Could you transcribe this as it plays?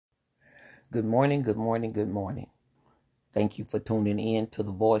Good morning, good morning, good morning. Thank you for tuning in to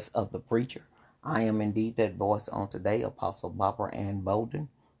the voice of the preacher. I am indeed that voice on today, Apostle Barbara Ann Bolden,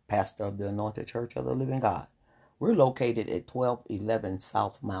 pastor of the Anointed Church of the Living God. We're located at 1211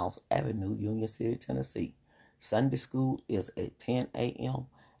 South Miles Avenue, Union City, Tennessee. Sunday school is at 10 a.m.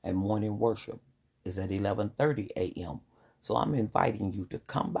 and morning worship is at 11:30 a.m. So I'm inviting you to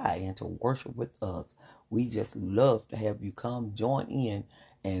come by and to worship with us. We just love to have you come join in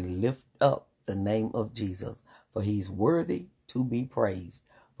and lift up the name of Jesus, for he's worthy to be praised.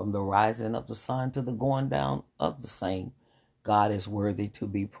 From the rising of the sun to the going down of the same, God is worthy to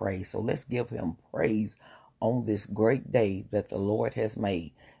be praised. So let's give him praise on this great day that the Lord has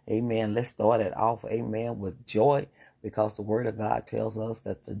made. Amen. Let's start it off, amen, with joy, because the word of God tells us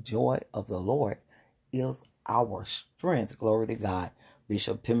that the joy of the Lord is our strength. Glory to God.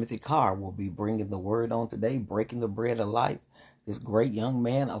 Bishop Timothy Carr will be bringing the word on today, breaking the bread of life. This great young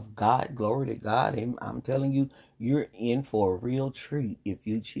man of God, glory to God. And I'm telling you, you're in for a real treat if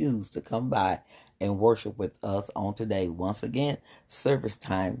you choose to come by and worship with us on today. Once again, service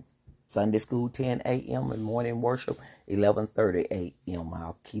time, Sunday school 10 a.m. and morning worship 11:30 a.m.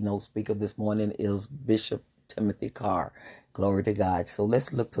 Our keynote speaker this morning is Bishop Timothy Carr. Glory to God. So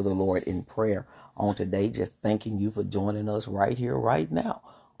let's look to the Lord in prayer on today, just thanking you for joining us right here, right now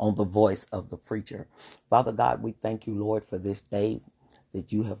on the voice of the preacher. Father God, we thank you, Lord, for this day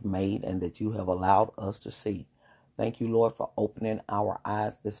that you have made and that you have allowed us to see. Thank you, Lord, for opening our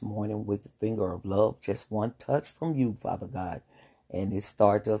eyes this morning with the finger of love. Just one touch from you, Father God, and it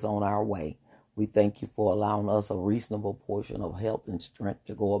starts us on our way. We thank you for allowing us a reasonable portion of health and strength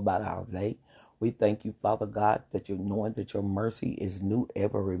to go about our day. We thank you, Father God, that you're knowing that your mercy is new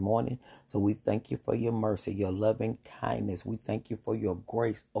every morning. So we thank you for your mercy, your loving kindness. We thank you for your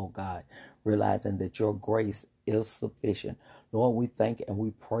grace, oh God, realizing that your grace is sufficient. Lord, we thank and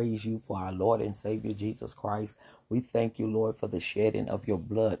we praise you for our Lord and Savior Jesus Christ. We thank you, Lord, for the shedding of your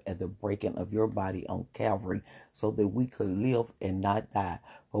blood and the breaking of your body on Calvary so that we could live and not die.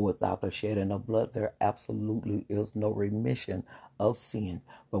 For without the shedding of blood, there absolutely is no remission of sin.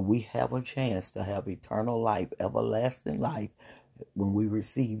 But we have a chance to have eternal life, everlasting life, when we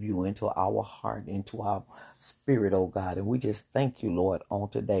receive you into our heart, into our spirit, oh God. And we just thank you, Lord, on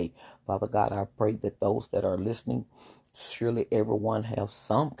today. Father God, I pray that those that are listening, surely everyone has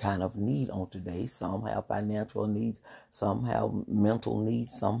some kind of need on today. Some have financial needs, some have mental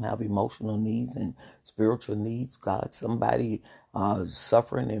needs, some have emotional needs and spiritual needs. God, somebody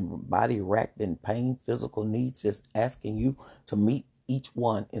suffering and body racked in pain, physical needs, just asking you to meet each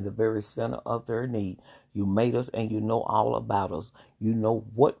one in the very center of their need. You made us and you know all about us. You know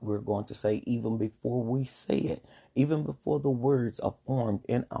what we're going to say even before we say it. Even before the words are formed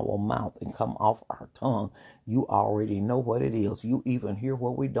in our mouth and come off our tongue, you already know what it is. You even hear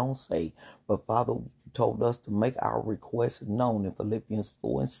what we don't say. But Father, you told us to make our requests known in Philippians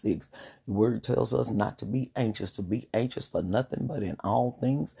 4:6. The word tells us not to be anxious for nothing, but in all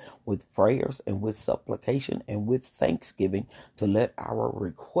things with prayers and with supplication and with thanksgiving to let our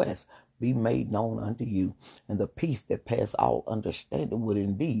requests be made known unto you. And the peace that passes all understanding would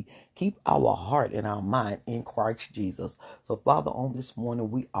indeed keep our heart and our mind in Christ Jesus. So, Father, on this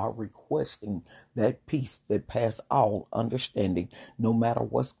morning, we are requesting that peace that passes all understanding, no matter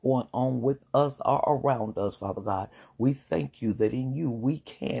what's going on with us or around us, Father God. We thank you that in you we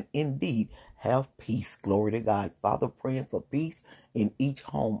can indeed have peace. Glory to God. Father, praying for peace in each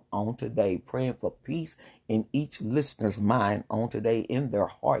home on today. Praying for peace in each listener's mind on today, in their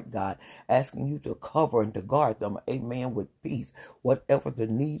heart, God. Asking you to cover and to guard them, amen, with peace. Whatever the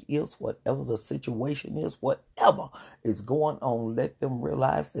need is, whatever the situation is, whatever is going on, let them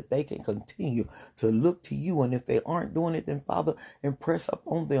realize that they can continue to look to you. And if they aren't doing it, then Father, impress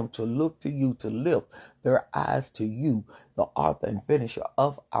upon them to look to you, to lift their eyes to you, the author and finisher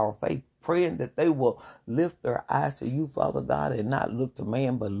of our faith. Praying that they will lift their eyes to you, Father God, and not look to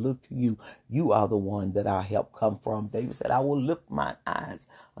man, but look to you. You are the one that our help come from. David said, I will lift my eyes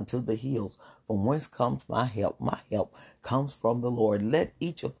unto the hills. From whence comes my help? My help comes from the Lord. Let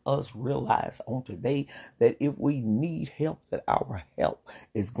each of us realize on today that if we need help, that our help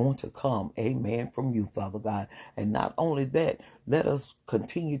is going to come, amen, from you, Father God. And not only that, let us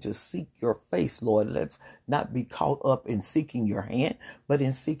continue to seek your face, Lord. Let's not be caught up in seeking your hand, but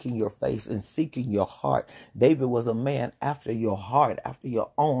in seeking your face and seeking your heart. David was a man after your heart, after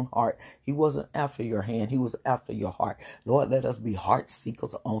your own heart. He wasn't after your hand. He was after your heart. Lord, let us be heart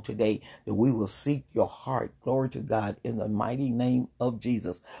seekers on today, that we will will seek your heart. Glory to God, in the mighty name of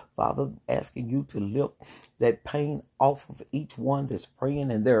Jesus. Father, asking you to lift that pain off of each one that's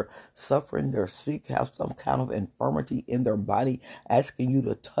praying and they're suffering, they're sick, have some kind of infirmity in their body, asking you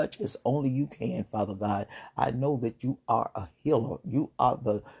to touch as only you can, Father God. I know that you are a healer. You are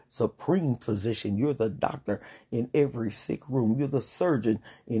the supreme physician. You're the doctor in every sick room. You're the surgeon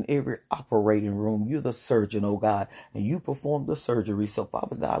in every operating room. You're the surgeon, oh God, and you perform the surgery. So,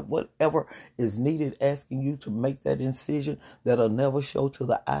 Father God, whatever is needed, asking you to make that incision that'll never show to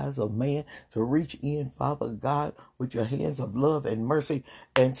the eyes of man, to reach in, Father God, with your hands of love and mercy,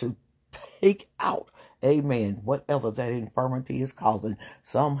 and to take out, amen, whatever that infirmity is causing.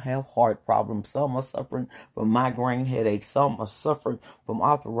 Some have heart problems. Some are suffering from migraine headaches. Some are suffering from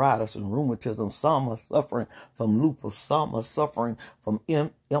arthritis and rheumatism. Some are suffering from lupus. Some are suffering from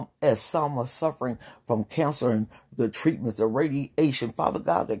MS. Some are suffering from cancer and the treatments, the radiation, Father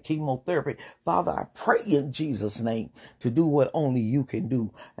God, the chemotherapy. Father, I pray in Jesus' name to do what only you can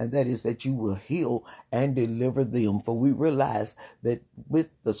do, and that is that you will heal and deliver them. For we realize that with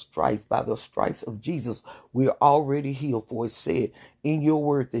the stripes, by the stripes of Jesus, we are already healed. For it said in your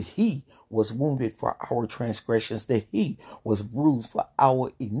word that he was wounded for our transgressions, that he was bruised for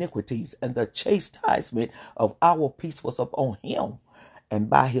our iniquities, and the chastisement of our peace was upon him. And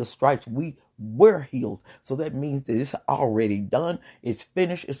by his stripes, we were healed. So that means that it's already done. It's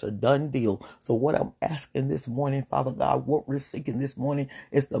finished. It's a done deal. So what I'm asking this morning, Father God, what we're seeking this morning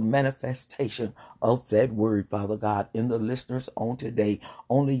is the manifestation of that word, Father God, in the listeners on today.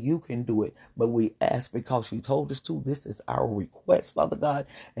 Only you can do it. But we ask because you told us to. This is our request, Father God.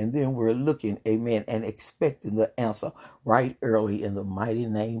 And then we're looking, amen, and expecting the answer right early in the mighty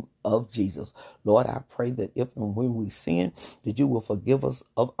name of Jesus. Lord, I pray that if and when we sin, that you will forgive us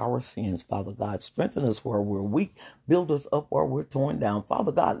of our sins, Father God. Strengthen us where we're weak. Build us up where we're torn down.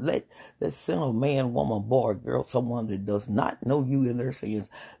 Father God, let that sinner, man, woman, boy, or girl, someone that does not know you in their sins,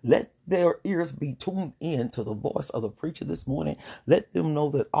 let their ears be tuned in to the voice of the preacher this morning. Let them know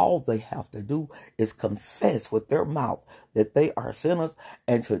that all they have to do is confess with their mouth that they are sinners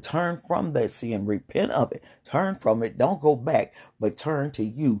and to turn from that sin, repent of it, turn from it, don't go back, but turn to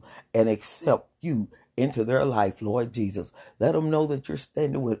you and accept you into their life, Lord Jesus. Let them know that you're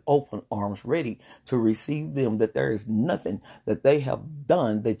standing with open arms, ready to receive them, that there is nothing that they have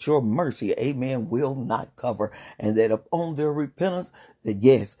done that your mercy, amen, will not cover, and that upon their repentance, that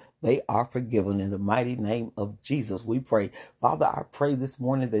yes, they are forgiven. In the mighty name of Jesus, we pray. Father, I pray this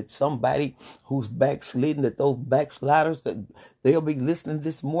morning that somebody who's backslidden, that those backsliders, that they'll be listening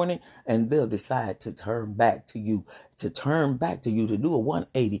this morning and they'll decide to turn back to you, to do a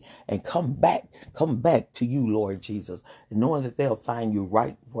 180 and come back to you, Lord Jesus, and knowing that they'll find you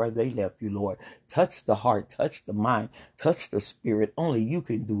right where they left you, Lord. Touch the heart, touch the mind, touch the spirit. Only you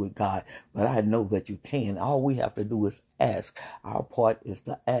can do it, God, but I know that you can. All we have to do is ask. Our part is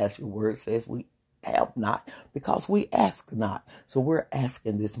to ask. Your word says we have not because we ask not. So we're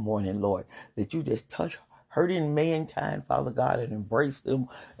asking this morning, Lord, that you just touch hurting mankind, Father God, and embrace them,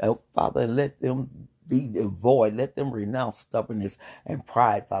 Father, and let them be devoid. Let them renounce stubbornness and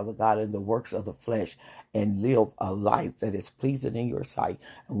pride, Father God, in the works of the flesh, and live a life that is pleasing in your sight.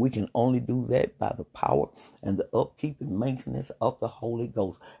 And we can only do that by the power and the upkeep and maintenance of the Holy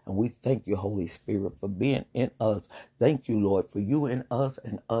Ghost. And we thank you, Holy Spirit, for being in us. Thank you, Lord, for you in us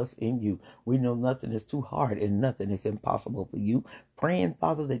and us in you. We know nothing is too hard and nothing is impossible for you. Praying,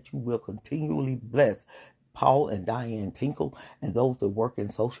 Father, that you will continually bless Paul and Diane Tinkle and those that work in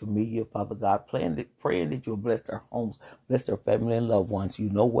social media, Father God, praying that you'll bless their homes, bless their family and loved ones. You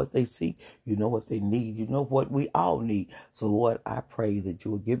know what they seek, you know what they need, you know what we all need. So, Lord, I pray that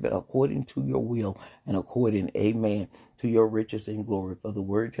you will give it according to your will and according, amen, to your riches and glory. For the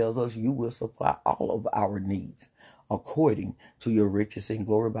word tells us you will supply all of our needs according to your riches and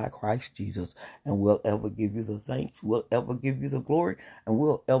glory by Christ Jesus. And we'll ever give you the thanks, we'll ever give you the glory, and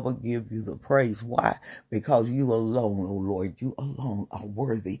we'll ever give you the praise. Why? Because you alone, oh Lord, you alone are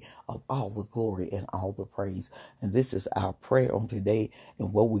worthy of all the glory and all the praise. And this is our prayer on today.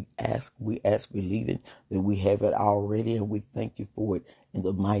 And what we ask believing that we have it already, and we thank you for it in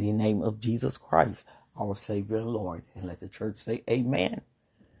the mighty name of Jesus Christ, our Savior and Lord. And let the church say amen.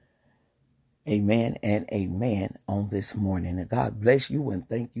 Amen and amen on this morning. And God bless you and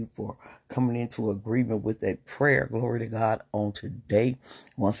thank you for coming into agreement with that prayer. Glory to God on today.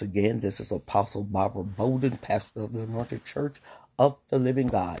 Once again, this is Apostle Barbara Bolden, pastor of the Anointed Church of the Living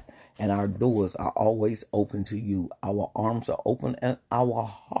God. And our doors are always open to you. Our arms are open and our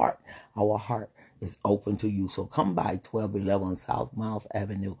heart is open to you. So come by 1211 South Miles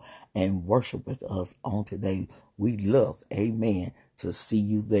Avenue and worship with us on today. We love, amen, to see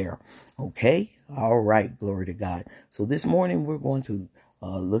you there. Okay? All right. Glory to God. So this morning we're going to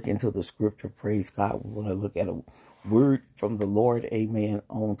look into the scripture. Praise God. We want to look at a word from the Lord. Amen.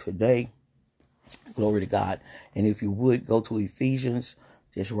 On today. Glory to God. And if you would go to Ephesians,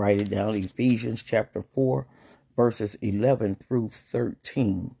 just write it down. Ephesians chapter 4, verses 11 through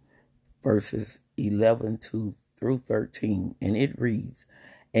 13. Verses 11 through 13. And it reads,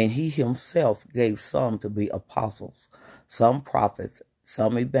 "And he himself gave some to be apostles, some prophets,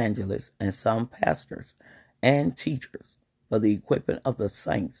 some evangelists, and some pastors and teachers, for the equipping of the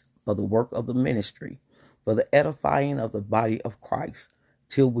saints, for the work of the ministry, for the edifying of the body of Christ,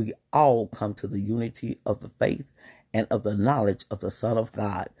 till we all come to the unity of the faith and of the knowledge of the Son of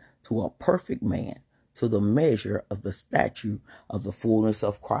God, to a perfect man, to the measure of the stature of the fullness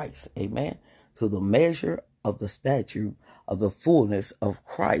of Christ." Amen. To the measure of the stature of the fullness of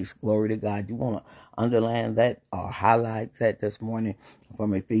Christ. Glory to God. You want to underline that or highlight that this morning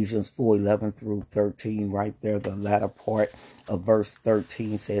from Ephesians 4:11 through 13. Right there, the latter part of verse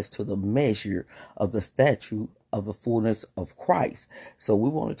 13 says, to the measure of the stature of the fullness of Christ. So we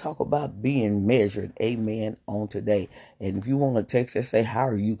want to talk about being measured. Amen. On today. And if you want to text us, say, how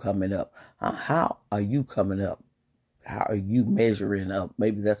are you coming up? How are you coming up? How are you measuring up?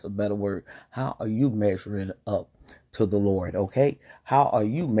 Maybe that's a better word. How are you measuring up to the Lord? Okay. How are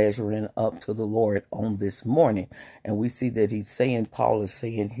you measuring up to the Lord on this morning? And we see that Paul is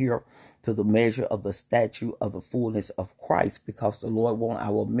saying here, to the measure of the stature of the fullness of Christ, because the Lord wants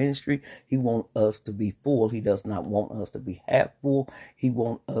our ministry. He wants us to be full. He does not want us to be half full. He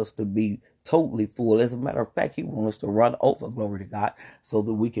wants us to be totally full. As a matter of fact, he wants us to run over, glory to God, so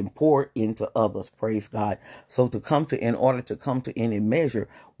that we can pour into others. Praise God. So in order to come to any measure,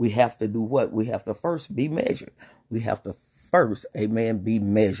 we have to do what? We have to first be measured. We have to first, amen, be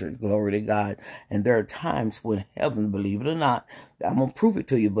measured. Glory to God. And there are times when heaven, believe it or not, I'm going to prove it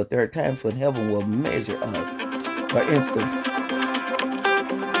to you, but there are times when heaven will measure us. For instance,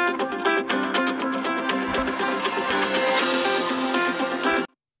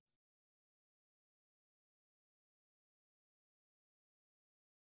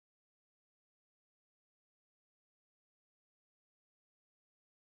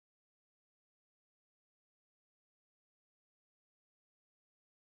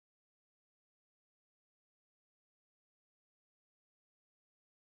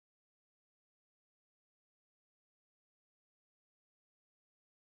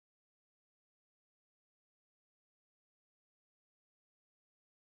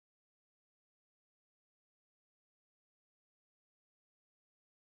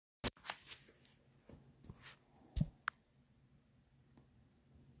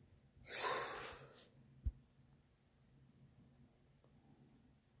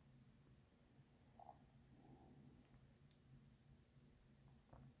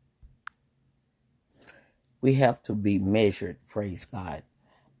 we have to be measured. Praise God.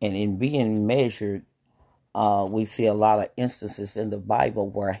 And in being measured, we see a lot of instances in the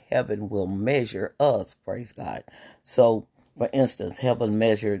Bible where heaven will measure us. Praise God. So, for instance, heaven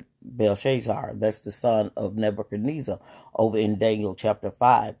measured Belshazzar, that's the son of Nebuchadnezzar, over in Daniel chapter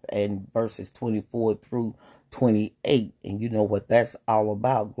 5 and verses 24 through 28. And you know what that's all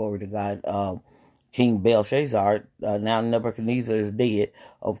about. Glory to God. King Belshazzar, now Nebuchadnezzar is dead,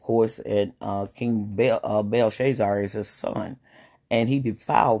 of course, and King Belshazzar is his son. And he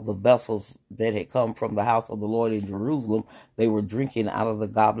defiled the vessels that had come from the house of the Lord in Jerusalem. They were drinking out of the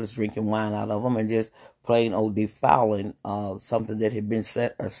goblets, drinking wine out of them, and just plain old defiling something that had been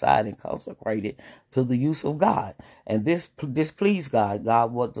set aside and consecrated to the use of God. And this displeased God.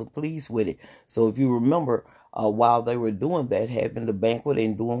 God wasn't pleased with it. So if you remember, while they were doing that, having the banquet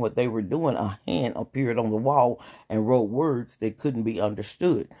and doing what they were doing, a hand appeared on the wall and wrote words that couldn't be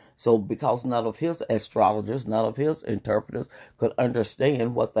understood. So because none of his astrologers, none of his interpreters could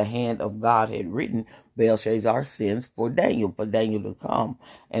understand what the hand of God had written, Belshazzar sends for Daniel to come.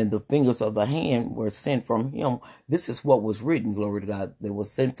 And the fingers of the hand were sent from him. This is what was written, glory to God, that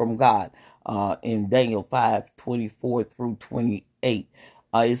was sent from God in Daniel 5:24 through 28.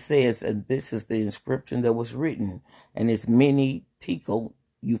 It says, and this is the inscription that was written, and it's Mene Tekel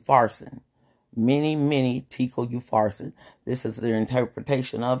Upharsin. Mene Tekel Upharsin. This is their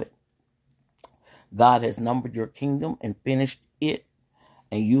interpretation of it. God has numbered your kingdom and finished it,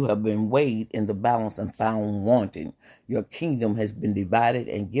 and you have been weighed in the balance and found wanting. Your kingdom has been divided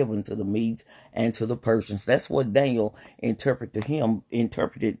and given to the Medes and to the Persians. That's what Daniel interpreted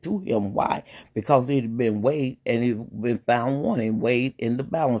to him. Why? Because it had been weighed and it had been found wanting, weighed in the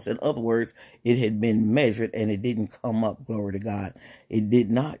balance. In other words, it had been measured and it didn't come up. Glory to God. It did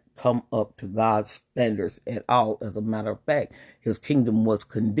not come up to God's standards at all. As a matter of fact, his kingdom was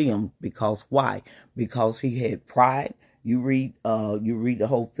condemned. Because why? Because he had pride. You read the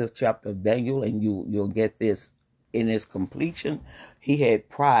whole 5th chapter of Daniel, and you'll get this. In his completion, he had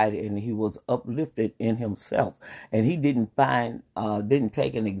pride and he was uplifted in himself, and he didn't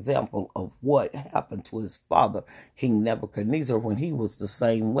take an example of what happened to his father, King Nebuchadnezzar, when he was the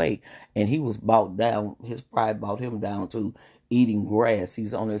same way, and he was brought down. His pride brought him down to eating grass.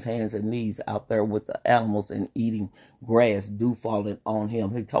 He's on his hands and knees out there with the animals and eating grass, dew falling on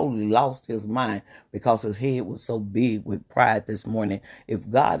him. He totally lost his mind because his head was so big with pride this morning. If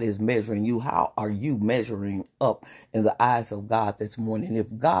God is measuring you, how are you measuring up in the eyes of God this morning?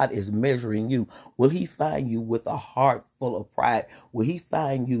 If God is measuring you, will he find you with a heart full of pride? Will he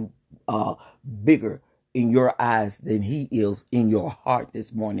find you bigger in your eyes than he is in your heart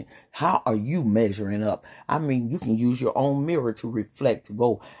this morning? How are you measuring up? I mean, you can use your own mirror to reflect, to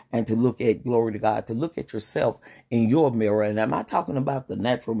go and to look at, glory to God, to look at yourself in your mirror. And am I talking about the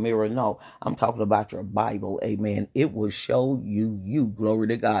natural mirror? No, I'm talking about your Bible. Amen. It will show you, glory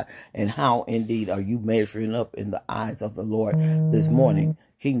to God. And how indeed are you measuring up in the eyes of the Lord this morning?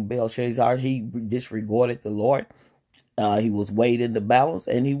 King Belshazzar, he disregarded the Lord. He was weighed in the balance,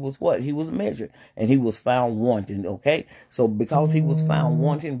 and he was what? He was measured, and he was found wanting. Okay, so because he was found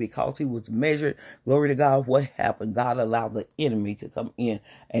wanting, because he was measured, glory to God, what happened? God allowed the enemy to come in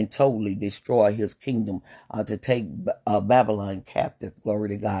and totally destroy his kingdom, to take Babylon captive. Glory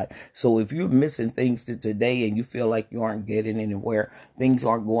to God. So if you're missing things today and you feel like you aren't getting anywhere, things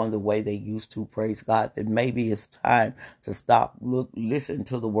aren't going the way they used to, praise God, then maybe it's time to stop, listen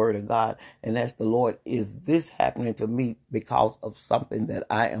to the word of God, and ask the Lord, is this happening to me because of something that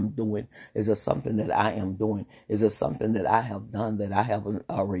I am doing? Is it something that I am doing? Is it something that I have done that I haven't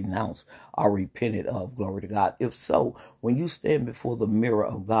renounced or repented of? Glory to God. If so, when you stand before the mirror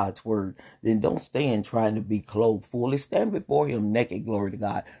of God's word, then don't stand trying to be clothed fully. Stand before him naked, glory to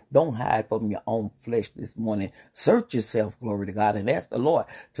God. Don't hide from your own flesh this morning. Search yourself, glory to God, and ask the Lord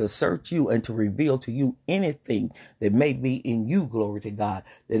to search you and to reveal to you anything that may be in you, glory to God,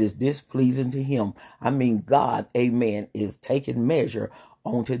 that is displeasing to him. I mean, God, amen, is taking measure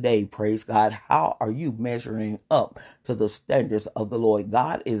on today. Praise God. How are you measuring up to the standards of the Lord?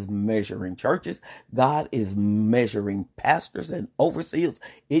 God is measuring churches. God is measuring pastors and overseers.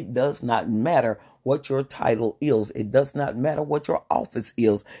 It does not matter what your title is. It does not matter what your office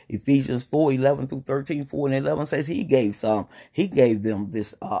is. Ephesians 4:11-13, 4 and 11 says he gave them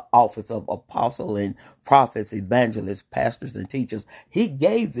this office of apostle and prophets, evangelists, pastors, and teachers. He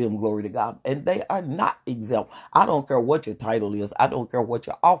gave them, glory to God, and they are not exempt. I don't care what your title is. I don't care what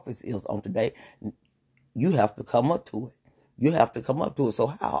your office is on today. You have to come up to it. You have to come up to it. So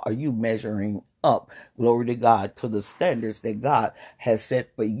how are you measuring up, glory to God, to the standards that God has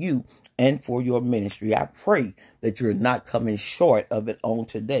set for you and for your ministry? I pray that you're not coming short of it on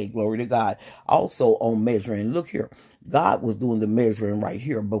today. Glory to God. Also on measuring. Look here. God was doing the measuring right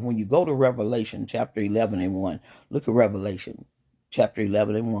here. But when you go to Revelation chapter 11:1, look at Revelation chapter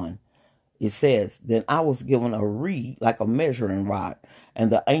 11:1. It says, then I was given a reed like a measuring rod,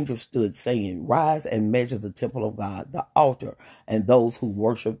 and the angel stood saying, rise and measure the temple of God, the altar, and those who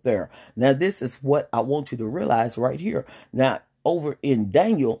worship there. Now, this is what I want you to realize right here. Now, over in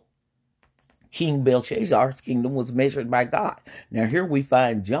Daniel, King Belshazzar's kingdom was measured by God. Now here we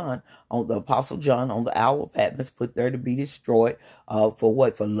find John, on the Apostle John, on the Isle of Patmos, put there to be destroyed. For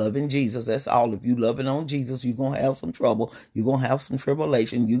what? For loving Jesus. That's all. If you loving on Jesus, you're going to have some trouble. You're going to have some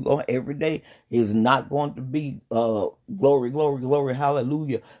tribulation. Every day is not going to be glory, glory, glory,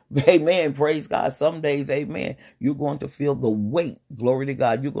 hallelujah. Amen. Praise God. Some days, amen, you're going to feel the weight. Glory to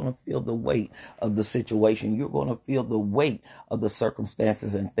God. You're going to feel the weight of the situation. You're going to feel the weight of the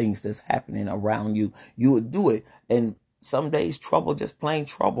circumstances and things that's happening around you. You would do it. And some days trouble, just plain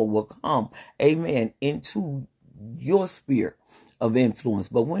trouble, will come, amen, into your sphere of influence.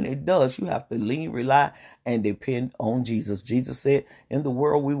 But when it does, you have to lean, rely, and depend on Jesus. Jesus said, in the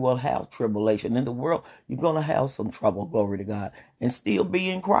world we will have tribulation. In the world, you're going to have some trouble, glory to God, and still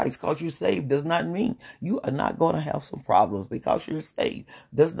be in Christ. Because you're saved does not mean you are not going to have some problems. Because you're saved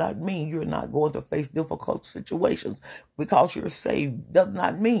does not mean you're not going to face difficult situations. Because you're saved does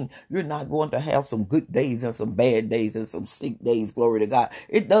not mean you're not going to have some good days and some bad days and some sick days, glory to God.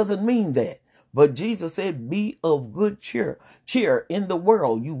 It doesn't mean that. But Jesus said, be of good cheer. Cheer. In the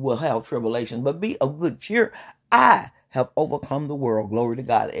world, you will have tribulation, but be of good cheer. I have overcome the world. Glory to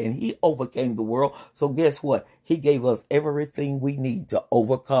God. And he overcame the world. So guess what? He gave us everything we need to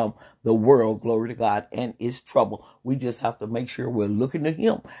overcome the world. Glory to God. And its trouble. We just have to make sure we're looking to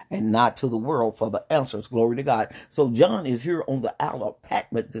him and not to the world for the answers. Glory to God. So John is here on the Isle of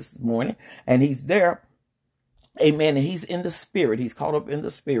Patmos this morning, and he's there. Amen. And he's in the spirit. He's caught up in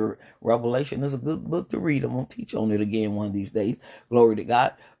the spirit. Revelation is a good book to read. I'm going to teach on it again one of these days. Glory to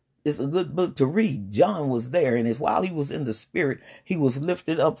God. It's a good book to read. John was there, and while he was in the spirit, he was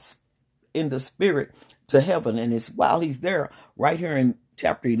lifted up in the spirit to heaven. And it's while he's there, right here in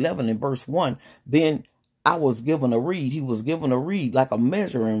chapter 11 and verse 1, then I was given a reed. He was given a reed like a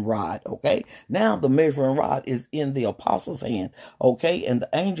measuring rod. Okay. Now the measuring rod is in the apostles' hand. Okay. And the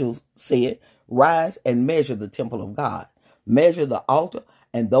angels said, rise and measure the temple of God. Measure the altar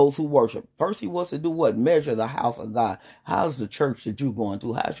and those who worship. First, he wants to do what? Measure the house of God. How's the church that you're going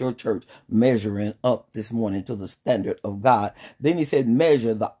to? How's your church measuring up this morning to the standard of God? Then he said,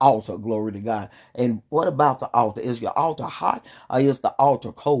 measure the altar. Glory to God. And what about the altar? Is your altar hot or is the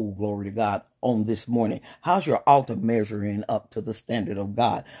altar cold? Glory to God. On this morning, how's your altar measuring up to the standard of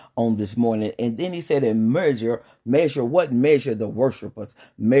God on this morning? And then he said, and measure what? Measure the worshipers.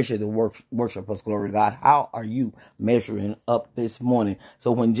 Measure the worshipers. Glory to God. How are you measuring up this morning?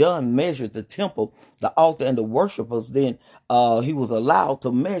 So when John measured the temple, the altar, and the worshipers, then he was allowed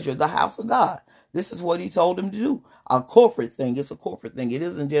to measure the house of God. This is what he told him to do. A corporate thing. It's a corporate thing. It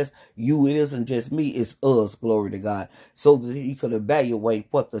isn't just you. It isn't just me. It's us. Glory to God. So that he could evaluate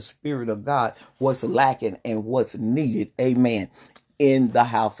what the Spirit of God, what's lacking and what's needed. Amen. In the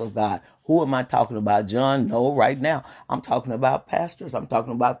house of God. Who am I talking about? John? No, right now I'm talking about pastors. I'm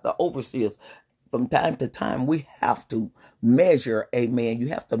talking about the overseers. From time to time, we have to measure, amen. You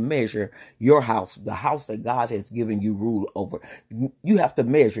have to measure your house, the house that God has given you rule over. You have to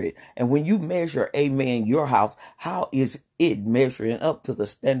measure it. And when you measure, amen, your house, how is it measuring up to the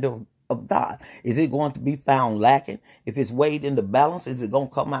standard of God? Is it going to be found lacking? If it's weighed in the balance, is it going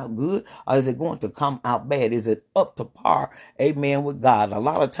to come out good or is it going to come out bad? Is it up to par, amen, with God? A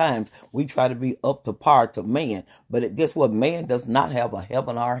lot of times we try to be up to par to man, but guess what? Man does not have a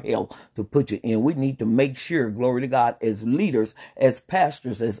heaven or hell to put you in. We need to make sure, glory to God, as leaders, as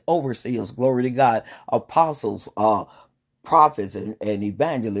pastors, as overseers, glory to God, apostles, prophets and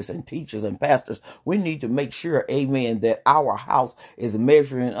evangelists and teachers and pastors, we need to make sure, amen, that our house is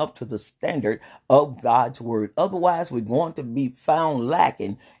measuring up to the standard of God's word. Otherwise, we're going to be found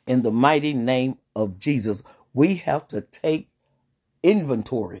lacking in the mighty name of Jesus. We have to take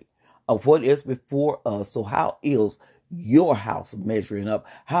inventory of what is before us. So how is your house measuring up?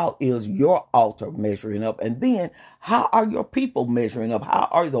 How is your altar measuring up? And then how are your people measuring up? How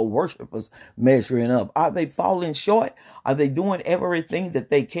are the worshipers measuring up? Are they falling short? Are they doing everything that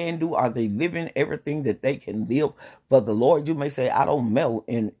they can do? Are they living everything that they can live for the Lord? You may say, I don't meddle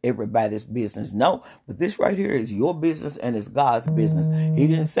in everybody's business. No, but this right here is your business and it's God's business. He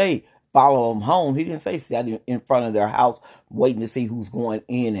didn't say follow them home. He didn't say sit in front of their house waiting to see who's going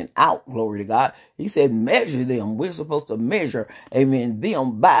in and out. Glory to God. He said measure them. We're supposed to measure, amen,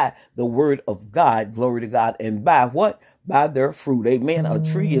 them by the word of God. Glory to God. And by what? By their fruit. Amen. A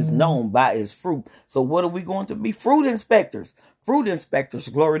tree is known by its fruit. So what are we going to be? Fruit inspectors. Fruit inspectors.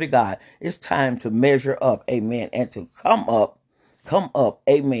 Glory to God. It's time to measure up. Amen. And to come up,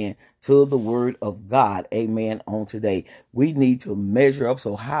 amen, to the word of God, amen, on today. We need to measure up.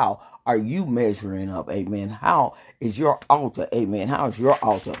 So how are you measuring up, amen? How is your altar, amen? How is your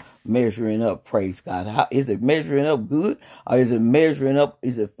altar measuring up, praise God? How is it measuring up good or is it measuring up,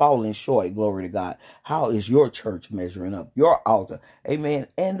 is it falling short, glory to God? How is your church measuring up, your altar, amen?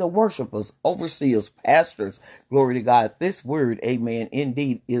 And the worshipers, overseers, pastors, glory to God, this word, amen,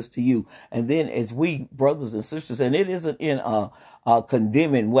 indeed is to you. And then as we, brothers and sisters, and it isn't in a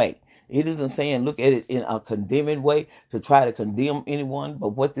condemning way. It isn't saying look at it in a condemning way to try to condemn anyone.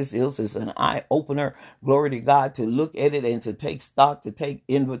 But what this is an eye opener, glory to God, to look at it and to take stock, to take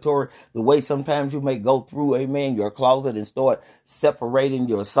inventory. The way sometimes you may go through, amen, your closet and start separating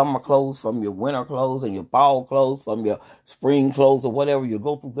your summer clothes from your winter clothes and your fall clothes from your spring clothes or whatever. You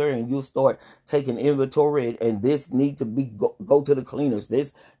go through there and you start taking inventory and this needs to be, go to the cleaners.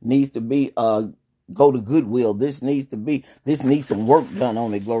 This needs to be, go to Goodwill. This needs some work done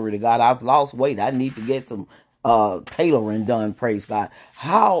on it. Glory to God. I've lost weight. I need to get some tailoring done. Praise God.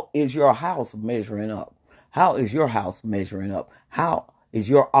 How is your house measuring up? How is your house measuring up? How is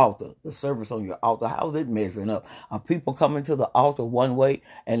your altar, the service on your altar? How's it measuring up? Are people coming to the altar one way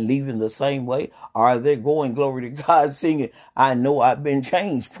and leaving the same way? Or are they going, glory to God, singing, I know I've been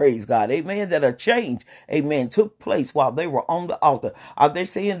changed, praise God. Amen. That a change, amen, took place while they were on the altar. Are they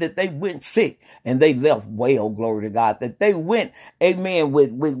saying that they went sick and they left well, glory to God? That they went, amen,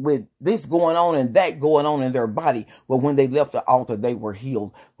 with this going on and that going on in their body. But when they left the altar, they were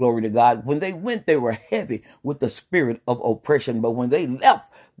healed, glory to God. When they went, they were heavy with the spirit of oppression. But when they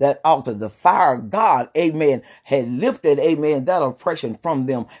left that altar, the fire of God, amen, had lifted, amen, that oppression from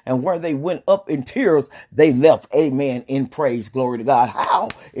them. And where they went up in tears, they left, amen, in praise, glory to God. How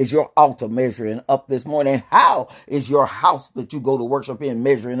is your altar measuring up this morning? How is your house that you go to worship in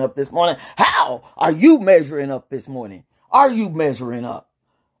measuring up this morning? How are you measuring up this morning? Are you measuring up?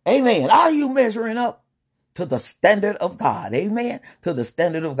 Amen. Are you measuring up to the standard of God? Amen. To the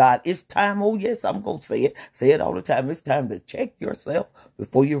standard of God. It's time. Oh, yes, I'm going to say it all the time. It's time to check yourself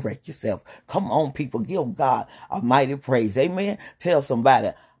before you wreck yourself. Come on, people. Give God a mighty praise. Amen. Tell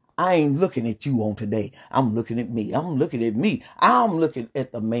somebody, I ain't looking at you on today. I'm looking at me. I'm looking at me. I'm looking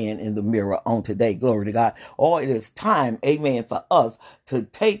at the man in the mirror on today. Glory to God. Oh, it is time, amen, for us to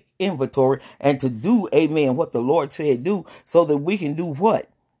take inventory and to do, amen, what the Lord said do, so that we can do what?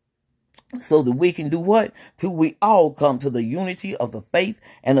 So that we can do what? Till we all come to the unity of the faith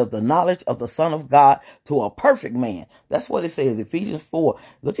and of the knowledge of the Son of God, to a perfect man. That's what it says, Ephesians 4.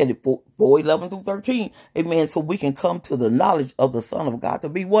 Look at it, 4:11 through 13. Amen. So we can come to the knowledge of the Son of God, to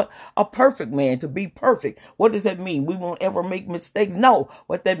be what? A perfect man, to be perfect. What does that mean? We won't ever make mistakes? No.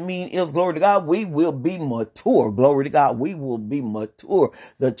 What that means is, glory to God, we will be mature. Glory to God, we will be mature.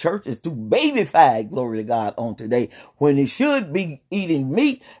 The church is too babyfied, glory to God, on today, when it should be eating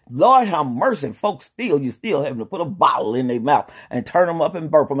meat. Lord, how mercy, folks, you still having to put a bottle in their mouth and turn them up and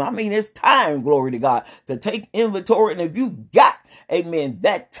burp them. I mean, it's time, glory to God, to take inventory. And if you've got, amen,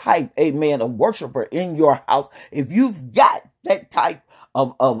 that type, amen, of worshiper in your house, if you've got that type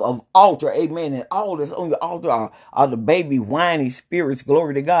of altar, amen, and all that's on your altar are the baby whiny spirits,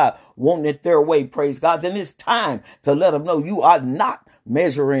 glory to God, wanting it their way, praise God, then it's time to let them know you are not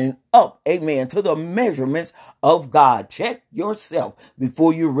measuring up, amen, to the measurements of God. Check yourself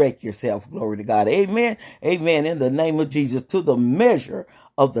before you wreck yourself, glory to God, amen, amen, in the name of Jesus, to the measure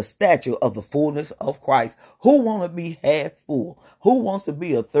of the stature of the fullness of Christ. Who want to be half full? Who wants to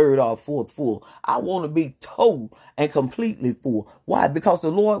be a third or fourth full? I want to be total and completely full. Why? Because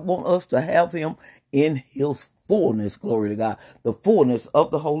the Lord wants us to have him in his fullness, glory to God, the fullness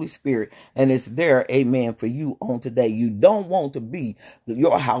of the Holy Spirit. And it's there, amen, for you on today. You don't want to be,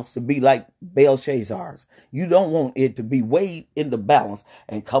 your house to be like Belshazzar's. You don't want it to be weighed in the balance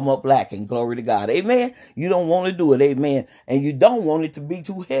and come up lacking, glory to God, amen. You don't want to do it, amen. And you don't want it to be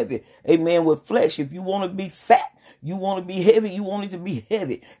too heavy, amen, with flesh. If you want to be fat, you want to be heavy, you want it to be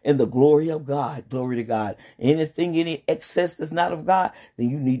heavy in the glory of God. Glory to God. Anything, any excess that's not of God, then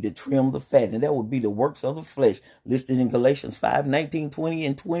you need to trim the fat. And that would be the works of the flesh, listed in Galatians 5:19, 20,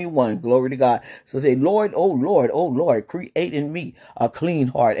 and 21. Glory to God. So say, Lord, oh Lord, create in me a clean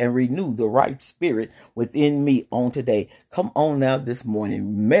heart and renew the right spirit within me on today. Come on now this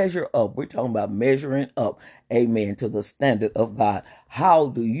morning. Measure up. We're talking about measuring up. Amen. To the standard of God. How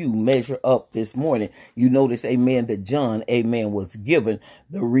do you measure up this morning? You notice, amen, that John, amen, was given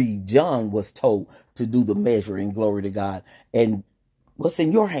the reed. John was told to do the measuring, glory to God. And what's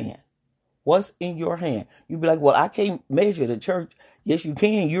in your hand? What's in your hand? You be like, well, I can't measure the church. Yes, you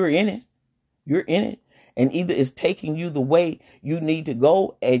can. You're in it. You're in it. And either it's taking you the way you need to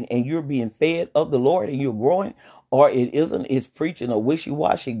go and you're being fed of the Lord and you're growing, or it isn't. It's preaching a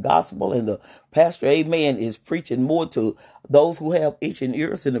wishy-washy gospel, and the pastor, amen, is preaching more to those who have itching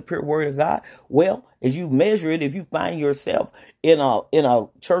ears than the pure word of God. Well, as you measure it, if you find yourself in a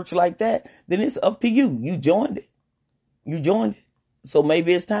church like that, then it's up to you. You joined it. You joined it. So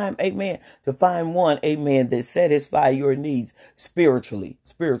maybe it's time, amen, to find one, amen, that satisfy your needs spiritually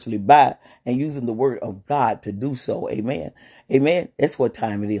by and using the word of God to do so. Amen. Amen. That's what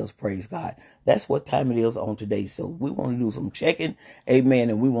time it is. Praise God. That's what time it is on today. So we want to do some checking. Amen.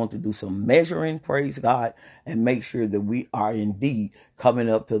 And we want to do some measuring. Praise God. And make sure that we are indeed coming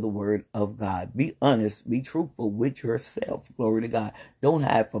up to the word of God. Be honest. Be truthful with yourself. Glory to God. Don't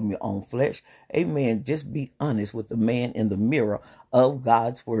hide from your own flesh. Amen. Just be honest with the man in the mirror of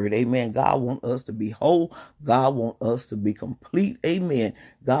God's word. Amen. God wants us to be whole. God wants us to be complete. Amen.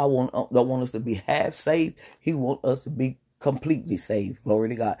 God don't want us to be half saved. He wants us to be completely saved. Glory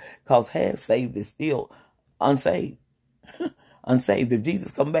to God. Because half saved is still unsaved. Unsaved. If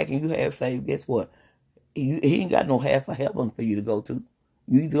Jesus come back and you half saved, guess what? He ain't got no half of heaven for you to go to.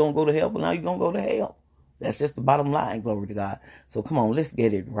 You either gonna go to heaven or you're gonna go to hell. That's just the bottom line, glory to God. So come on, let's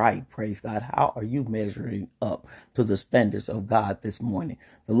get it right, praise God. How are you measuring up to the standards of God this morning?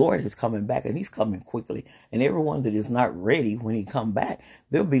 The Lord is coming back, and he's coming quickly. And everyone that is not ready when he come back,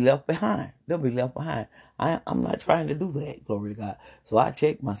 they'll be left behind. They'll be left behind. I'm not trying to do that, glory to God. So I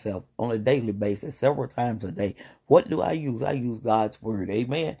check myself on a daily basis, several times a day. What do I use? I use God's word,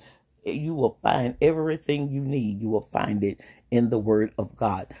 amen. You will find everything you need. You will find it in the word of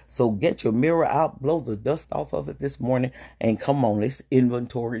God. So get your mirror out, blow the dust off of it this morning, and come on, it's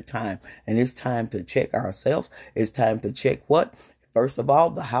inventory time. And it's time to check ourselves. It's time to check what? First of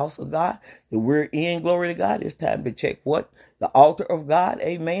all, the house of God that we're in, glory to God. It's time to check what? The altar of God,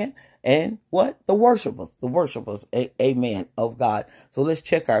 amen. And what? The worshipers, amen, of God. So let's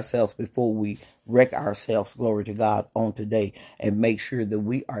check ourselves before we wreck ourselves, glory to God, on today, and make sure that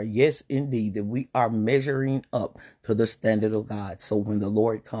we are, yes, indeed, that we are measuring up to the standard of God. So when the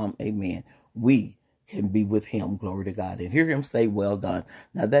Lord come, amen, we can be with him, glory to God, and hear him say, well done.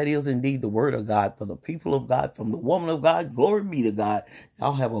 Now that is indeed the word of God for the people of God, from the woman of God, glory be to God.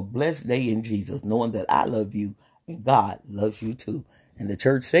 Y'all have a blessed day in Jesus, knowing that I love you and God loves you too. And the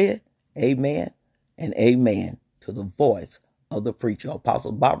church said, amen and amen to the voice of the preacher,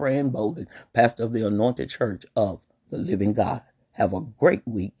 Apostle Barbara Ann Bolden, pastor of the Anointed Church of the Living God. Have a great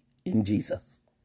week in Jesus.